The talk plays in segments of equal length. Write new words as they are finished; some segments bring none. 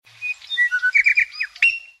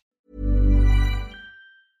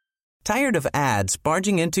Tired of ads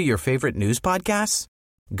barging into your favorite news podcasts?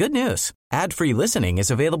 Good news. Ad-free listening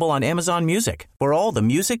is available on Amazon Music for all the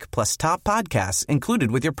music plus top podcasts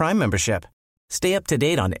included with your Prime membership. Stay up to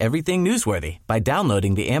date on everything newsworthy by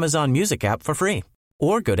downloading the Amazon Music app for free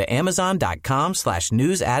or go to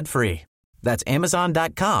amazon.com/news ad free. That's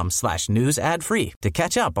amazon.com/news ad free to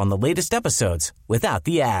catch up on the latest episodes without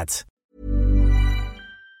the ads.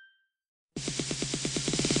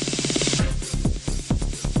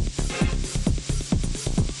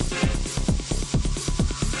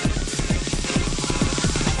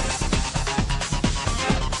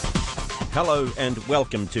 Hello and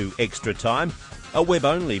welcome to Extra Time, a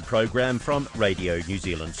web-only program from Radio New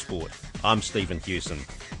Zealand Sport. I'm Stephen Hewson.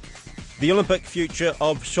 The Olympic future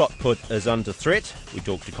of shot put is under threat. We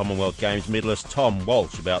talked to Commonwealth Games medalist Tom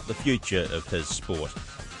Walsh about the future of his sport.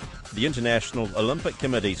 The International Olympic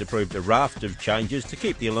Committee's approved a raft of changes to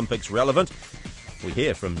keep the Olympics relevant. We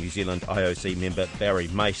hear from New Zealand IOC member Barry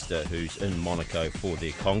Maister, who's in Monaco for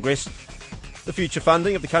their Congress. The future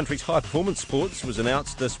funding of the country's high-performance sports was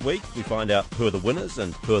announced this week. We find out who are the winners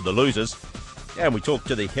and who are the losers. And we talk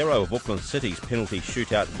to the hero of Auckland City's penalty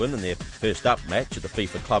shootout win in their first-up match at the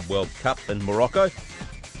FIFA Club World Cup in Morocco.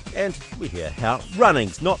 And we hear how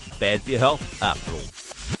running's not bad for your health after all.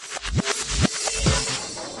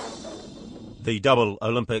 The double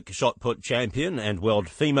Olympic shot put champion and World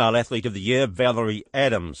Female Athlete of the Year, Valerie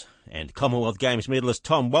Adams, and Commonwealth Games medalist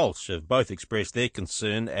Tom Walsh have both expressed their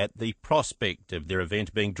concern at the prospect of their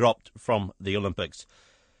event being dropped from the Olympics.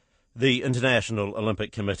 The International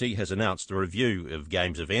Olympic Committee has announced a review of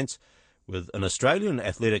Games events, with an Australian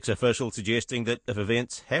athletics official suggesting that if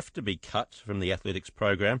events have to be cut from the athletics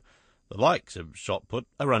program, the likes of shot put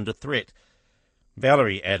are under threat.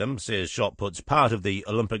 Valerie Adams says shot put's part of the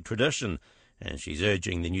Olympic tradition, and she's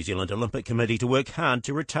urging the New Zealand Olympic Committee to work hard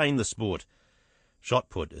to retain the sport. Shot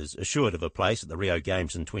put is assured of a place at the Rio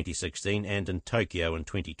Games in 2016 and in Tokyo in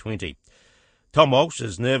 2020. Tom Walsh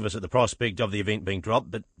is nervous at the prospect of the event being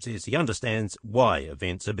dropped, but says he understands why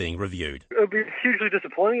events are being reviewed. It would be hugely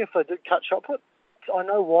disappointing if they did cut shot put. I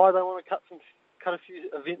know why they want to cut a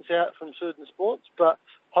few events out from certain sports, but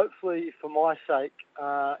hopefully for my sake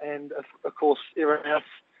and of course everyone else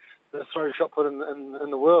that throws shot put in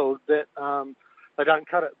the world, that they don't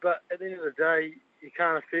cut it. But at the end of the day, you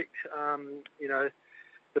can't affect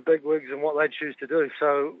the big wigs and what they choose to do.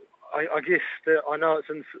 So I guess that I know it's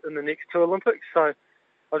in the next two Olympics, so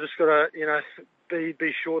I've just got to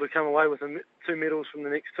be sure to come away with two medals from the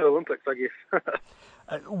next two Olympics, I guess.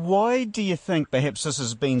 Why do you think perhaps this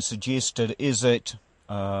has been suggested? Is it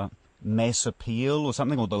mass appeal or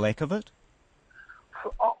something, or the lack of it?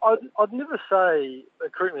 I'd never say,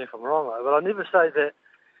 correct me if I'm wrong, but I'd never say that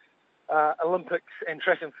Olympics and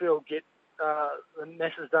track and field get the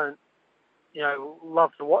masses don't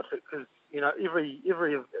love to watch it, because every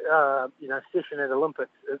session at Olympics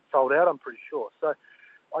it's sold out, I'm pretty sure. So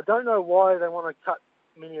I don't know why they want to cut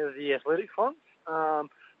many of the athletic fronts,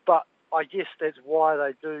 but I guess that's why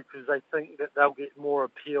they do, because they think that they'll get more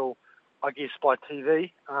appeal, I guess, by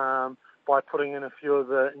TV, by putting in a few of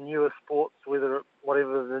the newer sports,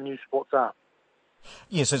 whatever the new sports are.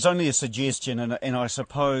 Yes, it's only a suggestion, and I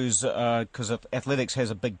suppose because if athletics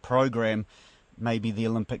has a big program, maybe the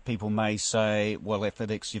Olympic people may say, well,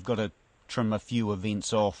 athletics, you've got to trim a few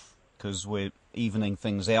events off because we're evening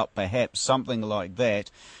things out, perhaps, something like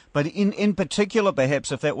that. But in particular,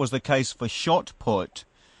 perhaps, if that was the case for shot put,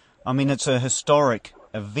 I mean, it's a historic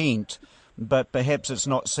event, but perhaps it's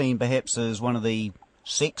not seen perhaps as one of the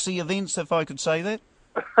sexy events, if I could say that.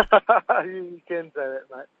 You can say that,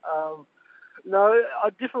 mate. No,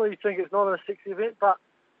 I definitely think it's not a sexy event, but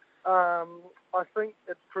I think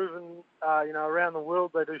it's proven, around the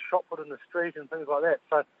world they do shot put in the street and things like that.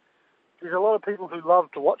 So there's a lot of people who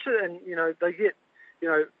love to watch it, and they get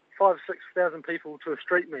 5,000-6,000 people to a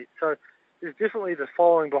street meet. So there's definitely the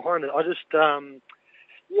following behind it. I just, I'm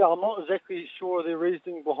not exactly sure their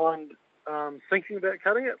reasoning behind thinking about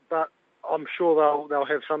cutting it, but I'm sure they'll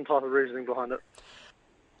have some type of reasoning behind it.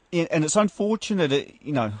 Yeah, and it's unfortunate,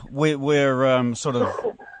 we're sort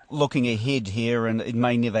of looking ahead here, and it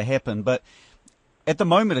may never happen. But at the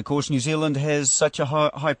moment, of course, New Zealand has such a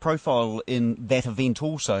high profile in that event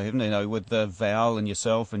also, haven't they? With Val and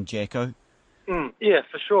yourself and Jacko. Yeah,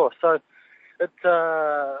 for sure. So it's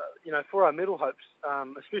for our medal hopes,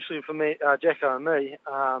 especially for me, Jacko and me,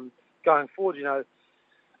 going forward.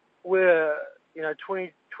 We're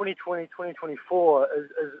 2020, 2024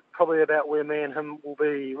 is probably about where me and him will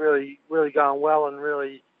be really, really going well, and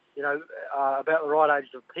really, about the right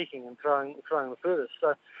age of peaking and throwing the furthest.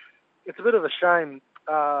 So it's a bit of a shame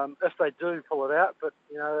if they do pull it out, but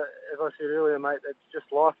as I said earlier, mate, it's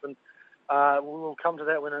just life, and we'll come to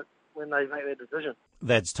that when they make their decision.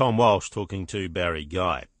 That's Tom Walsh talking to Barry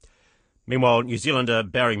Guy. Meanwhile, New Zealander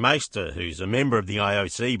Barry Maister, who's a member of the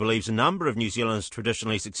IOC, believes a number of New Zealand's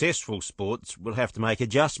traditionally successful sports will have to make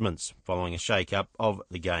adjustments following a shake-up of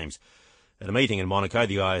the Games. At a meeting in Monaco,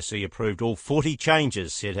 the IOC approved all 40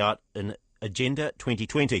 changes set out in Agenda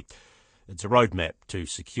 2020. It's a roadmap to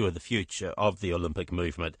secure the future of the Olympic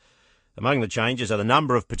movement. Among the changes are the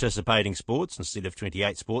number of participating sports. Instead of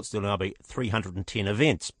 28 sports, there'll now be 310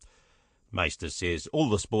 events. Maister says all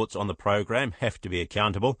the sports on the program have to be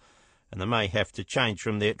accountable, and they may have to change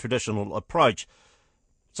from their traditional approach,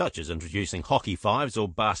 such as introducing hockey fives or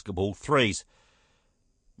basketball threes.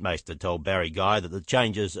 Maister told Barry Guy that the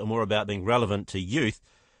changes are more about being relevant to youth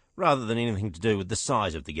rather than anything to do with the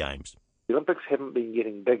size of the Games. The Olympics haven't been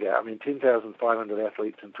getting bigger. 10,500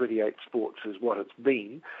 athletes in 28 sports is what it's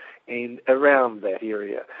been, and around that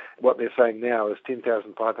area. What they're saying now is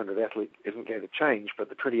 10,500 athletes isn't going to change, but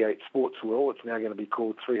the 28 sports will. It's now going to be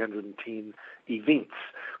called 310 events,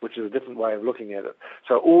 which is a different way of looking at it.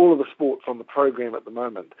 So all of the sports on the program at the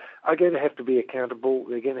moment are going to have to be accountable.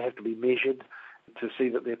 They're going to have to be measured to see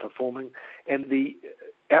that they're performing. And the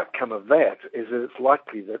outcome of that is that it's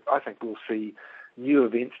likely that I think we'll see new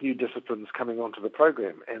events, new disciplines coming onto the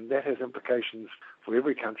program, and that has implications for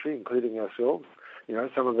every country, including ourselves.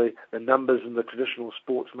 Some of the numbers in the traditional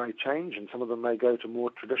sports may change, and some of them may go to more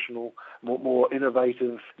traditional, more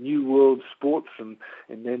innovative, new world sports. And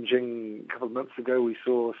in Nanjing a couple of months ago, we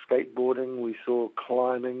saw skateboarding, we saw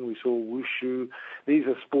climbing, we saw wushu. These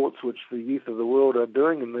are sports which the youth of the world are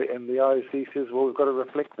doing, and the IOC says, well, we've got to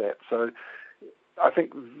reflect that. So I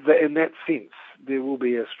think that in that sense, there will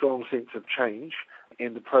be a strong sense of change,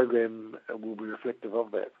 and the program will be reflective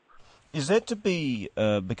of that. Is that to be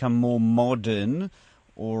become more modern,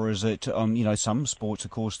 or is it, some sports,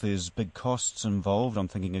 of course, there's big costs involved. I'm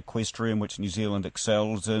thinking equestrian, which New Zealand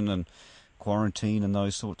excels in, and quarantine and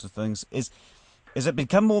those sorts of things. Is it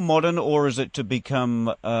become more modern, or is it to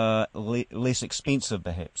become less expensive,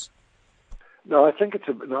 perhaps? No, I don't think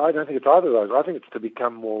it's either of those. I think it's to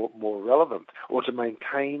become more relevant, or to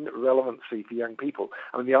maintain relevancy for young people.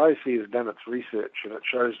 The IOC has done its research, and it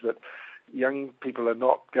shows that young people are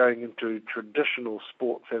not going into traditional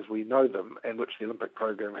sports as we know them, and which the Olympic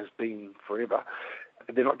program has been forever.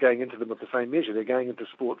 They're not going into them with the same measure. They're going into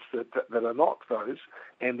sports that are not those,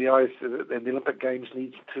 and the IOC and the Olympic Games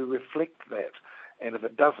needs to reflect that. And if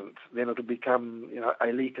it doesn't, then it'll become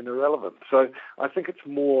elite and irrelevant. So I think it's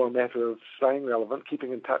more a matter of staying relevant,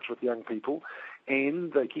 keeping in touch with young people,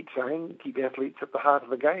 and they keep saying keep athletes at the heart of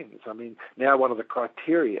the Games. Now one of the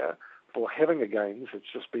criteria for having a Games,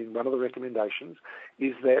 it's just been one of the recommendations,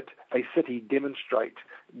 is that a city demonstrate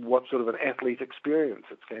what sort of an athlete experience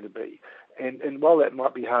it's going to be. And while that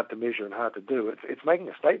might be hard to measure and hard to do, it's making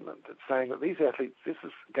a statement. It's saying that these athletes,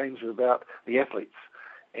 Games are about the athletes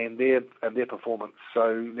and their performance.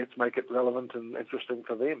 So let's make it relevant and interesting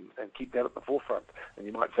for them and keep that at the forefront. And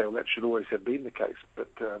you might say, well, that should always have been the case, but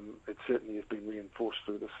it certainly has been reinforced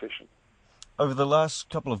through this session. Over the last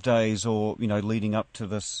couple of days, or leading up to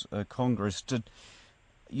this Congress, did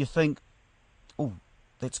you think, oh,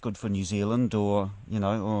 that's good for New Zealand, or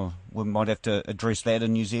or we might have to address that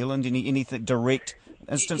in New Zealand? Anything direct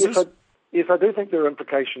instances? Yes, I do think there are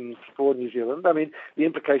implications for New Zealand. The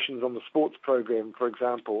implications on the sports program, for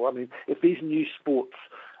example. If these new sports,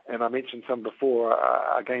 and I mentioned some before,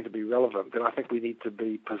 are going to be relevant, then I think we need to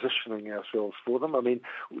be positioning ourselves for them.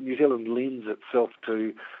 New Zealand lends itself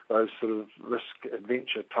to those sort of risk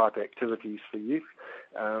adventure type activities for youth.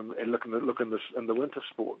 And look in the winter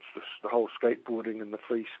sports, the whole skateboarding and the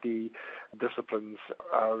free ski disciplines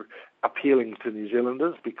are appealing to New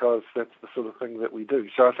Zealanders because that's the sort of thing that we do.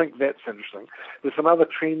 So I think that's interesting. There's some other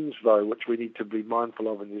trends, though, which we need to be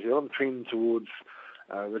mindful of in New Zealand. Trend towards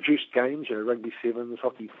reduced games, rugby sevens,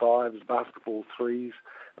 hockey fives, basketball threes,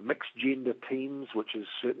 mixed gender teams, which is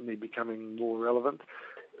certainly becoming more relevant.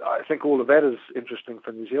 I think all of that is interesting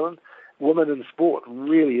for New Zealand. Women in sport,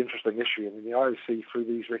 really interesting issue. The IOC, through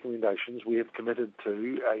these recommendations, we have committed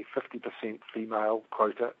to a 50% female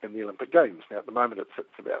quota in the Olympic Games. Now, at the moment, it sits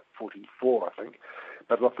about 44, I think.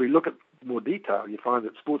 But if we look at more detail, you find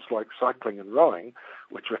that sports like cycling and rowing,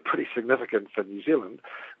 which are pretty significant for New Zealand,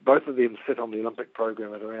 both of them sit on the Olympic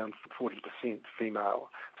program at around 40% female,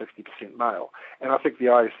 60% male. And I think the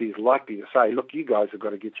IOC is likely to say, look, you guys have got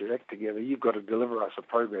to get your act together. You've got to deliver us a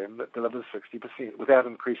program that delivers 60% without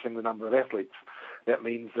increasing the number of athletes. That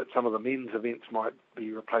means that some of the men's events might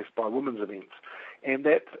be replaced by women's events. And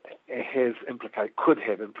that could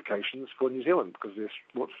have implications for New Zealand, because there's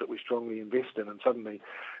sports that we strongly invest in, and suddenly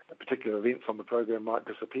particular events on the program might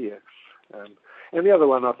disappear. And the other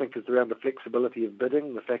one, I think, is around the flexibility of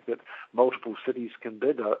bidding, the fact that multiple cities can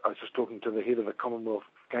bid. I was just talking to the head of the Commonwealth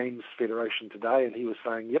Games Federation today, and he was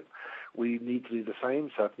saying, yep, we need to do the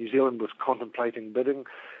same. So if New Zealand was contemplating bidding,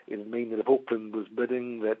 it would mean that if Auckland was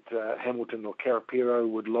bidding, that Hamilton or Karapiro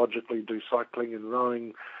would logically do cycling and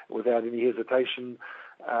rowing without any hesitation,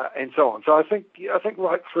 and so on. So I think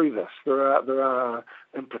right through this, there are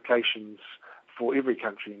implications for every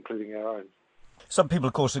country, including our own. Some people,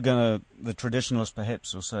 of course, the traditionalists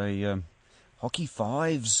perhaps will say, hockey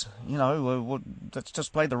fives, let's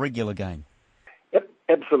just play the regular game. Yep,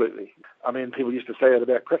 absolutely. I mean, people used to say it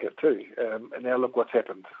about cricket too, and now look what's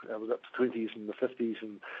happened. It was up to 20s and the 50s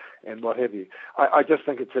and what have you. I just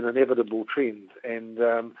think it's an inevitable trend, and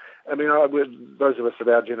those of us of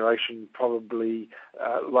our generation probably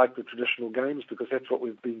like the traditional games because that's what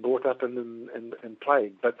we've been brought up in and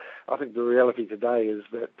played. But I think the reality today is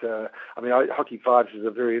that, hockey fives is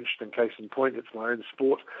a very interesting case in point. It's my own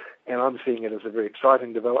sport, and I'm seeing it as a very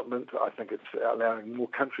exciting development. I think it's allowing more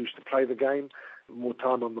countries to play the game, more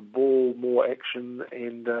time on the ball, more action,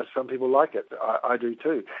 and some people like it. I do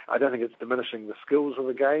too. I don't think it's diminishing the skills of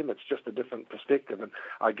the game. It's just a different perspective. And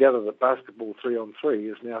I gather that basketball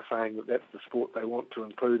 3-on-3 is now saying that that's the sport they want to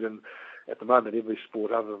include in, at the moment, every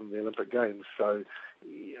sport other than the Olympic Games. So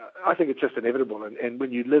I think it's just inevitable. And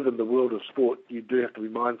when you live in the world of sport, you do have to be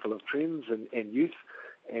mindful of trends and youth.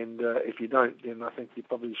 And if you don't, then I think you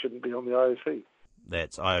probably shouldn't be on the IOC.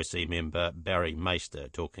 That's IOC member Barry Maister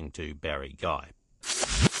talking to Barry Guy.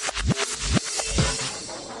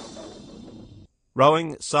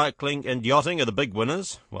 Rowing, cycling and yachting are the big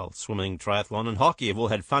winners, while swimming, triathlon and hockey have all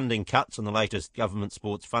had funding cuts in the latest government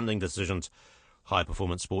sports funding decisions. High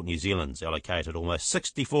Performance Sport New Zealand's allocated almost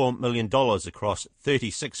 $64 million across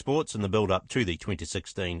 36 sports in the build-up to the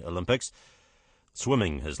 2016 Olympics.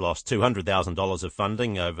 Swimming has lost $200,000 of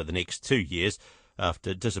funding over the next 2 years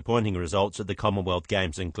after disappointing results at the Commonwealth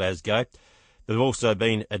Games in Glasgow. There have also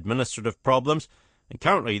been administrative problems, and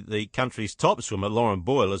currently the country's top swimmer, Lauren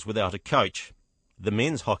Boyle, is without a coach. The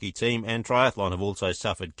men's hockey team and triathlon have also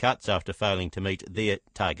suffered cuts after failing to meet their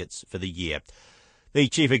targets for the year. The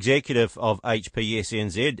chief executive of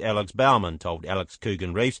HPSNZ, Alex Baumann, told Alex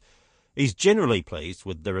Coogan-Reeves he's generally pleased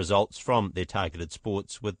with the results from their targeted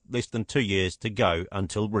sports with less than 2 years to go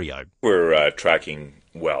until Rio. We're tracking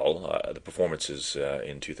well. The performances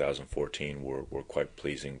in 2014 were quite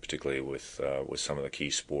pleasing, particularly with some of the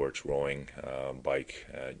key sports, rowing, bike,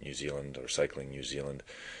 New Zealand, or cycling New Zealand,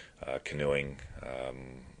 canoeing,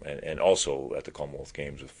 and also at the Commonwealth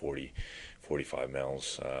Games with 45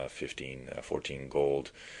 medals, 14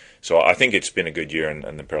 gold. So I think it's been a good year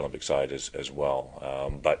on the Paralympic side as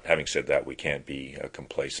well. But having said that, we can't be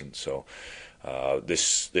complacent. So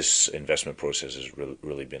this investment process has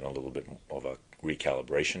really been a little bit of a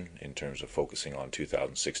recalibration in terms of focusing on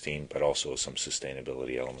 2016, but also some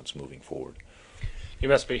sustainability elements moving forward. You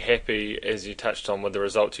must be happy, as you touched on, with the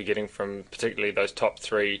results you're getting from particularly those top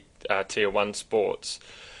three Tier 1 sports.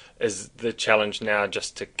 Is the challenge now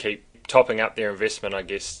just to keep topping up their investment, I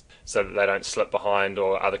guess, so that they don't slip behind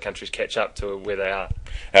or other countries catch up to where they are?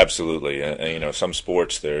 Absolutely. Some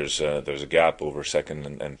sports there's a gap over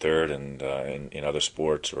second and third, and in other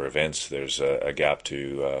sports or events there's a gap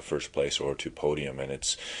to first place or to podium, and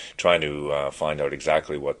it's trying to find out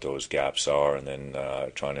exactly what those gaps are, and then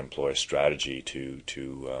trying to employ a strategy to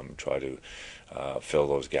try to fill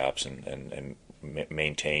those gaps and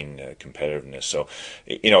maintain competitiveness. So,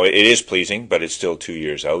 it is pleasing, but it's still 2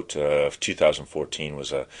 years out. 2014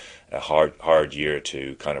 was a hard year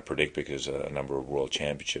to kind of predict because a number of world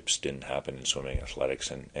championships didn't happen in swimming, athletics,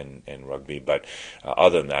 and rugby. But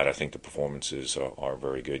other than that, I think the performances are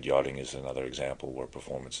very good. Yachting is another example where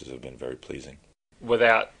performances have been very pleasing.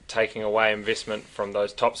 Without taking away investment from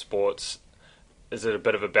those top sports, is it a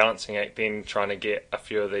bit of a balancing act then, trying to get a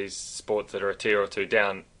few of these sports that are a tier or two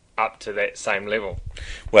down up to that same level?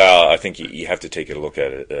 Well, I think you have to take a look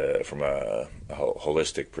at it from a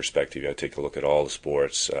holistic perspective. You have to take a look at all the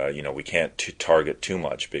sports. We can't target too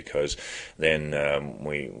much because then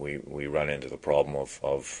we run into the problem of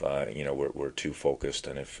we're too focused,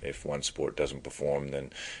 and if one sport doesn't perform,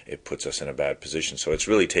 then it puts us in a bad position. So it's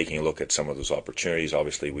really taking a look at some of those opportunities.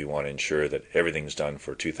 Obviously, we want to ensure that everything's done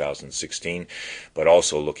for 2016, but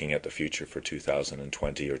also looking at the future for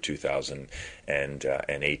 2020 or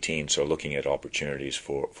 2018. So looking at opportunities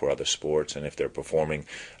for other sports, and if they're performing,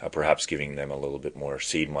 perhaps giving them a little bit more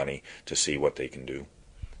seed money to see what they can do.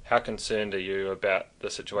 How concerned are you about the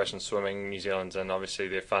situation swimming New Zealand's in? Obviously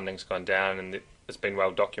their funding's gone down, and it's been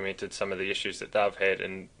well documented some of the issues that they've had,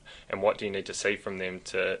 and what do you need to see from them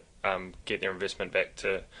to get their investment back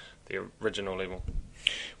to the original level?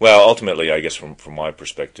 Well, ultimately, I guess from my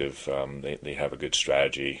perspective, they have a good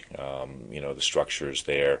strategy. The structure is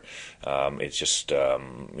there. It's just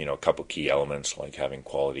a couple key elements like having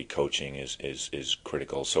quality coaching is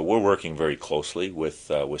critical. So we're working very closely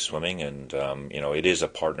with swimming, and it is a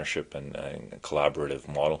partnership and a collaborative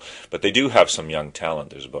model. But they do have some young talent.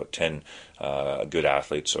 There's about 10 good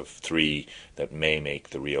athletes of 3 that may make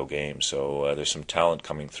the Rio Games. So there's some talent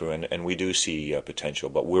coming through, and we do see potential.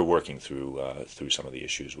 But we're working through some of the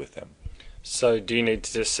issues with them. So do you need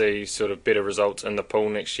to see sort of better results in the pool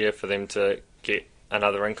next year for them to get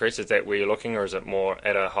another increase? Is that where you're looking, or is it more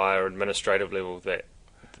at a higher administrative level that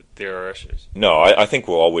there are issues? No, I think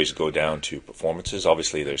we'll always go down to performances.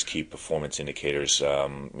 Obviously, there's key performance indicators.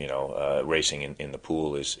 Racing in the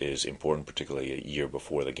pool is important, particularly a year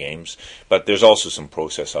before the games. But there's also some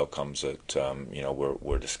process outcomes that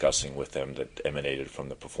we're discussing with them that emanated from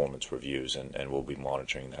the performance reviews, and we'll be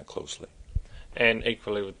monitoring that closely. And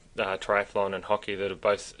equally with triathlon and hockey that have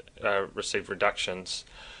both received reductions,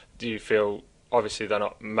 do you feel, obviously they're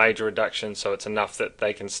not major reductions, so it's enough that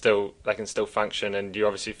they can still function, and you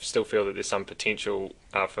obviously still feel that there's some potential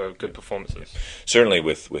for good performances? Certainly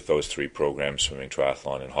with those 3 programs, swimming,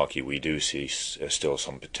 triathlon and hockey, we do see still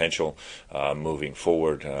some potential moving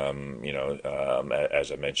forward.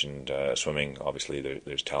 As I mentioned, swimming, obviously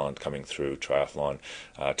there's talent coming through, triathlon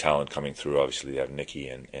talent coming through. Obviously they have Nikki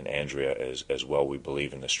and Andrea as well. We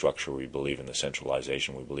believe in the structure, we believe in the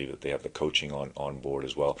centralization, we believe that they have the coaching on board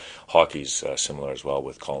as well. Hockey's similar as well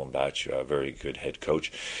with Colin Batch, a very good head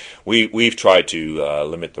coach. We've tried to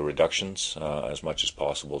limit the reductions as much as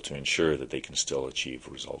possible to ensure that they can still achieve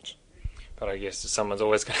results. But I guess someone's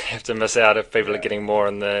always going to have to miss out if people are getting more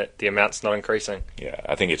and the amount's not increasing. Yeah,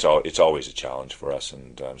 I think it's always a challenge for us,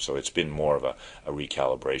 and so it's been more of a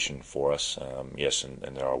recalibration for us. Yes,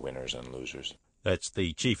 and there are winners and losers. That's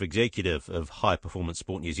the Chief Executive of High Performance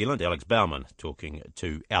Sport New Zealand, Alex Baumann, talking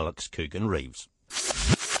to Alex Coogan-Reeves.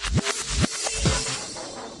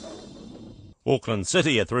 Auckland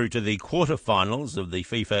City are through to the quarter-finals of the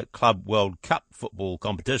FIFA Club World Cup football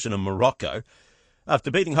competition in Morocco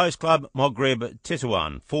after beating host club Maghreb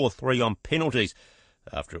Tetouan 4-3 on penalties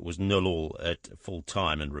after it was 0-0 at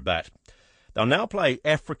full-time in Rabat. They'll now play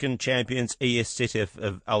African champions ES Setif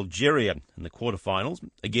of Algeria in the quarter-finals,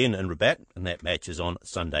 again in Rabat, and that match is on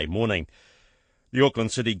Sunday morning. The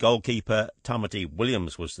Auckland City goalkeeper Tamati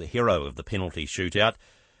Williams was the hero of the penalty shootout.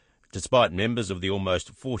 Despite members of the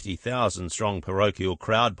almost 40,000-strong parochial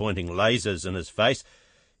crowd pointing lasers in his face,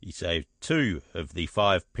 he saved 2 of the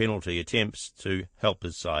 5 penalty attempts to help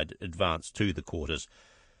his side advance to the quarters.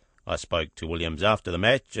 I spoke to Williams after the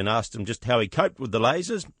match and asked him just how he coped with the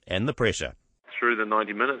lasers and the pressure. Through the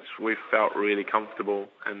 90 minutes, we felt really comfortable,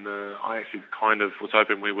 and I actually kind of was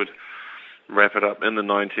hoping we would wrap it up in the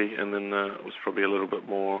 90, and then it was probably a little bit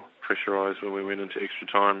more pressurised when we went into extra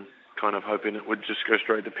time, kind of hoping it would just go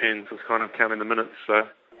straight to pens. I was kind of counting the minutes. So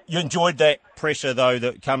you enjoyed that pressure, though,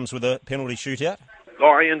 that comes with a penalty shootout?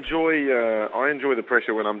 I enjoy the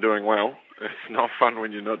pressure when I'm doing well. It's not fun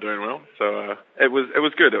when you're not doing well. So it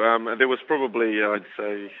was good. There was probably, I'd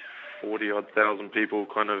say, 40,000 people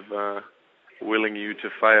kind of willing you to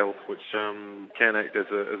fail, which can act as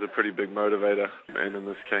a pretty big motivator. And in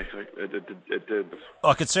this case, it did.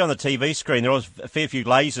 I could see on the TV screen there was a fair few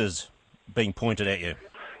lasers being pointed at you.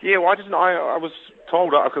 Yeah, well, I was told,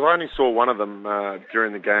 because I only saw one of them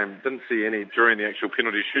during the game, didn't see any during the actual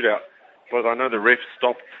penalty shootout. But I know the ref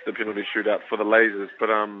stopped the penalty shootout for the lasers, but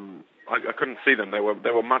I couldn't see them. They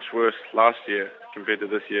were much worse last year compared to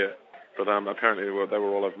this year. But apparently they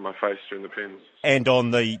were all over my face during the pens. And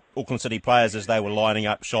on the Auckland City players as they were lining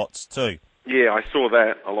up shots too. Yeah, I saw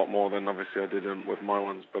that a lot more than obviously I did with my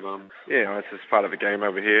ones. But yeah, it's just part of the game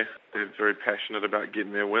over here. They're very passionate about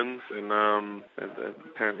getting their wins, and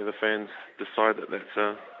apparently the fans decide that that's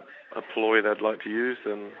a ploy they'd like to use,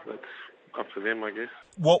 and that's up to them, I guess.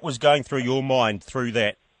 What was going through your mind through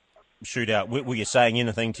that shootout? Were you saying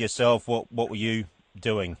anything to yourself? What were you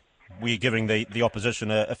doing? Were you giving the opposition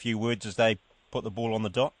a few words as they put the ball on the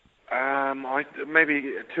dot?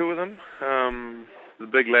 Maybe 2 of them. The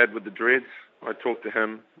big lad with the dreads, I talked to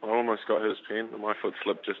him. I almost got his pen, and my foot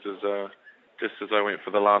slipped just as I went for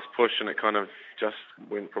the last push, and it kind of just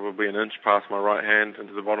went probably an inch past my right hand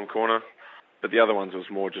into the bottom corner. But the other ones was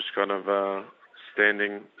more just kind of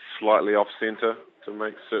standing slightly off centre to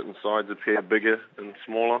make certain sides appear bigger and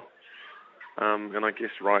smaller. And I guess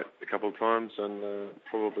right a couple of times, and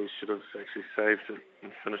probably should have actually saved it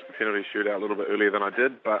and finished the penalty shootout a little bit earlier than I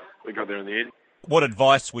did, but we got there in the end. What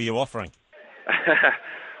advice were you offering?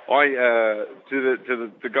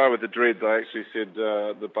 To the guy with the dreads, I actually said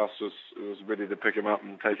the bus was ready to pick him up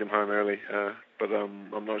and take him home early, but I'm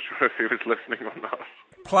not sure if he was listening or not.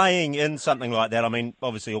 Playing in something like that, I mean,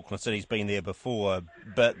 obviously Auckland City's been there before,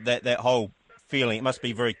 but that whole feeling, it must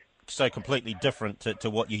be so completely different to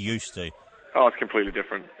what you're used to. Oh, it's completely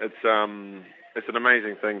different. It's an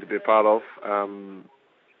amazing thing to be a part of.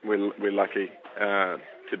 We're lucky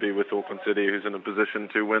to be with Auckland City, who's in a position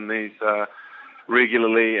to win these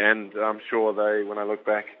regularly, and I'm sure when I look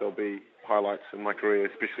back, there'll be highlights in my career,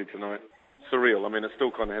 especially tonight. Surreal. I mean, it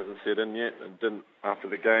still kind of hasn't set in yet. It didn't after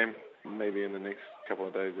the game. Maybe in the next couple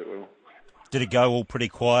of days it will. Did it go all pretty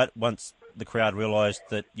quiet once the crowd realised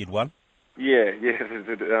that you'd won? Yeah.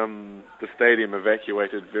 The stadium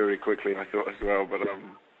evacuated very quickly, I thought, as well, but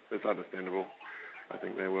it's understandable. I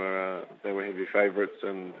think they were heavy favourites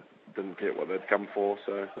and didn't get what they'd come for,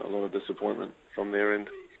 so a lot of disappointment from their end.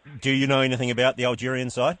 Do you know anything about the Algerian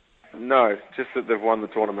side? No, just that they've won the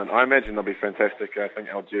tournament. I imagine they'll be fantastic. I think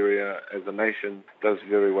Algeria, as a nation, does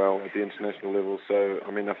very well at the international level. So, I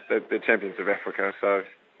mean, they're champions of Africa, so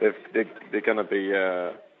they're going to be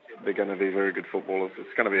very good footballers. It's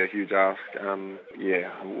going to be a huge ask.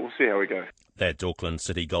 We'll see how we go. That's Auckland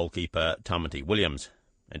City goalkeeper Tamati Williams.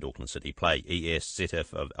 And Auckland City play ES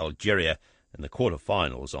Sétif of Algeria in the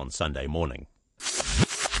quarter-finals on Sunday morning.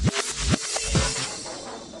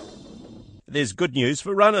 There's good news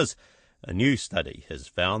for runners. A new study has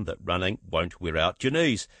found that running won't wear out your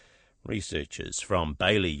knees. Researchers from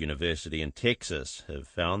Baylor University in Texas have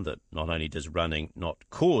found that not only does running not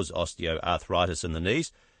cause osteoarthritis in the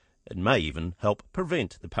knees, it may even help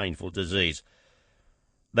prevent the painful disease.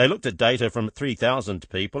 They looked at data from 3,000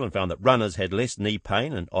 people and found that runners had less knee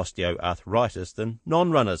pain and osteoarthritis than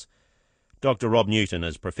non-runners. Dr. Rob Newton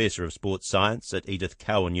is Professor of Sports Science at Edith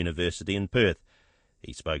Cowan University in Perth.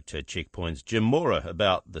 He spoke to Checkpoint's Jim Mora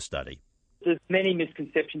about the study. There's many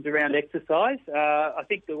misconceptions around exercise. I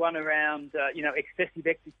think the one around, excessive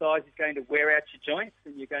exercise is going to wear out your joints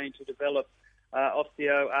and you're going to develop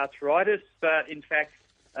osteoarthritis. But in fact,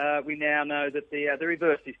 we now know that the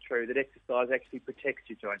reverse is true, that exercise actually protects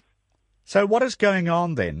your joints. So what is going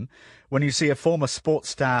on then when you see a former sports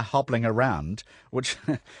star hobbling around, which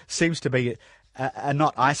seems to be a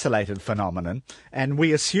not isolated phenomenon, and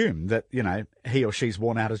we assume that, he or she's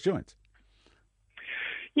worn out his joints?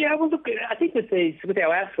 Yeah, well, look, I think with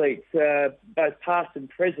our athletes, both past and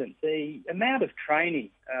present, the amount of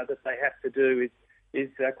training that they have to do is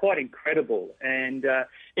quite incredible. And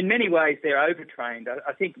in many ways, they're overtrained.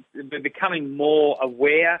 I think we're becoming more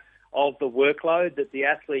aware of the workload that the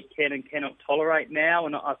athlete can and cannot tolerate now.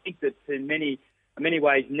 And I think that in many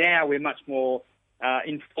ways now we're much more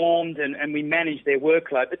informed and we manage their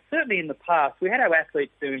workload. But certainly in the past, we had our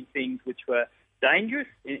athletes doing things which were dangerous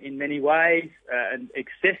in many ways, and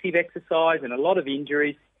excessive exercise and a lot of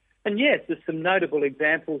injuries. And yes, there's some notable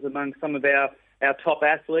examples among some of our top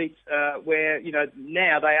athletes where,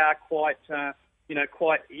 now they are quite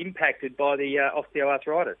impacted by the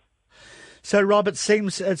osteoarthritis. So, Rob,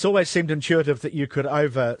 it's always seemed intuitive that you could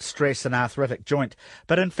overstress an arthritic joint,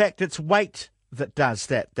 but in fact it's weight that does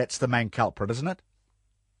that. That's the main culprit, isn't it?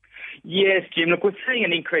 Yes, Jim. Look, we're seeing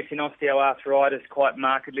an increase in osteoarthritis quite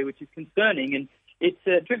markedly, which is concerning, and it's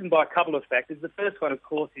driven by a couple of factors. The first one, of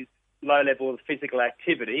course, is low level of physical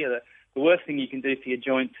activity. The worst thing you can do for your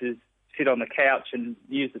joints is sit on the couch and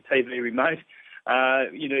use the TV remote.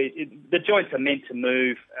 The joints are meant to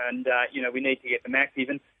move, and we need to get them active.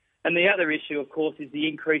 And the other issue, of course, is the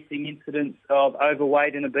increasing incidence of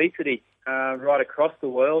overweight and obesity right across the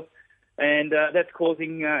world, and that's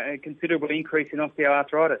causing a considerable increase in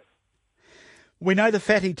osteoarthritis. We know the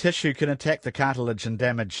fatty tissue can attack the cartilage and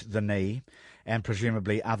damage the knee and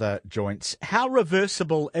presumably other joints. How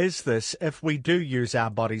reversible is this if we do use our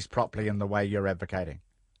bodies properly in the way you're advocating?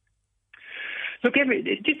 Look,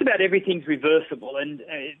 just about everything's reversible, and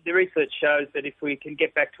the research shows that if we can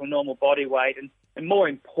get back to a normal body weight, and more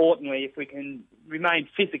importantly, if we can remain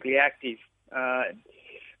physically active, a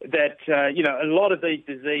lot of these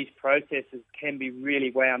disease processes can be really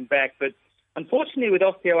wound back. But unfortunately, with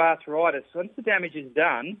osteoarthritis, once the damage is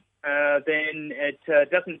done, then it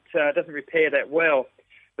doesn't repair that well.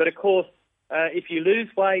 But of course, if you lose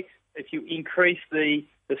weight, if you increase the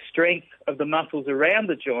strength of the muscles around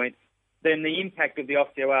the joint, then the impact of the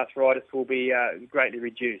osteoarthritis will be greatly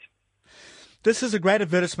reduced. This is a great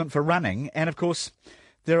advertisement for running, and of course,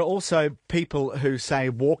 there are also people who say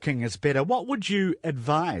walking is better. What would you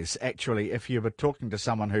advise, actually, if you were talking to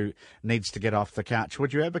someone who needs to get off the couch?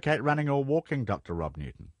 Would you advocate running or walking, Dr. Rob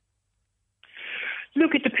Newton?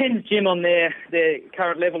 Look, it depends, Jim, on their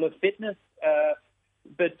current level of fitness.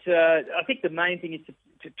 But I think the main thing is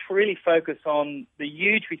really focus on the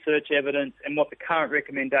huge research evidence and what the current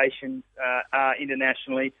recommendations are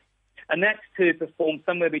internationally, and that's to perform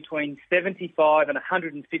somewhere between 75 and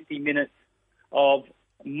 150 minutes of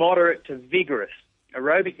moderate to vigorous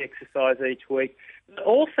aerobic exercise each week. But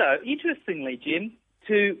also, interestingly, Jim,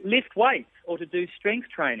 to lift weights or to do strength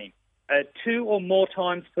training 2 or more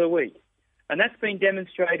times per week. And that's been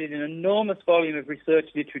demonstrated in an enormous volume of research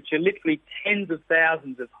literature, literally tens of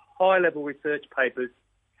thousands of high-level research papers,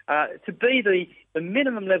 to be the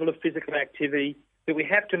minimum level of physical activity that we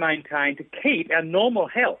have to maintain to keep our normal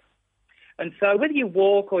health. And so whether you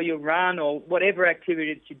walk or you run or whatever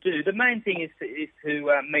activity that you do, the main thing is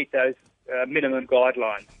to meet those minimum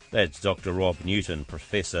guidelines. That's Dr. Rob Newton,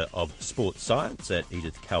 Professor of Sports Science at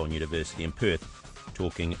Edith Cowan University in Perth,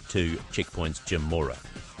 talking to Checkpoint's Jim Mora.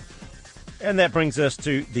 And that brings us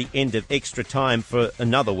to the end of Extra Time for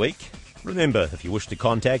another week. Remember, if you wish to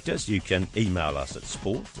contact us, you can email us at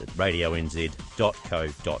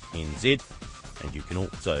sport@radionz.co.nz, and you can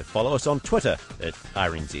also follow us on Twitter at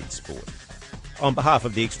RNZ Sport. On behalf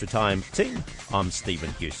of the Extra Time team, I'm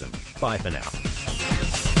Stephen Hewson. Bye for now.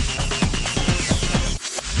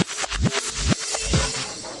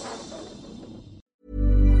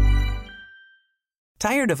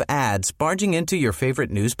 Tired of ads barging into your favorite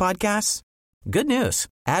news podcasts? Good news.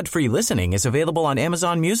 Ad-free listening is available on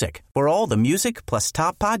Amazon Music for all the music plus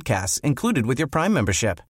top podcasts included with your Prime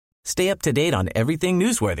membership. Stay up to date on everything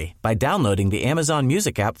newsworthy by downloading the Amazon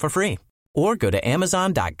Music app for free or go to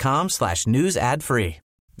amazon.com/news ad free.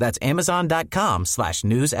 That's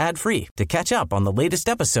amazon.com/news ad free to catch up on the latest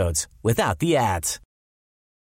episodes without the ads.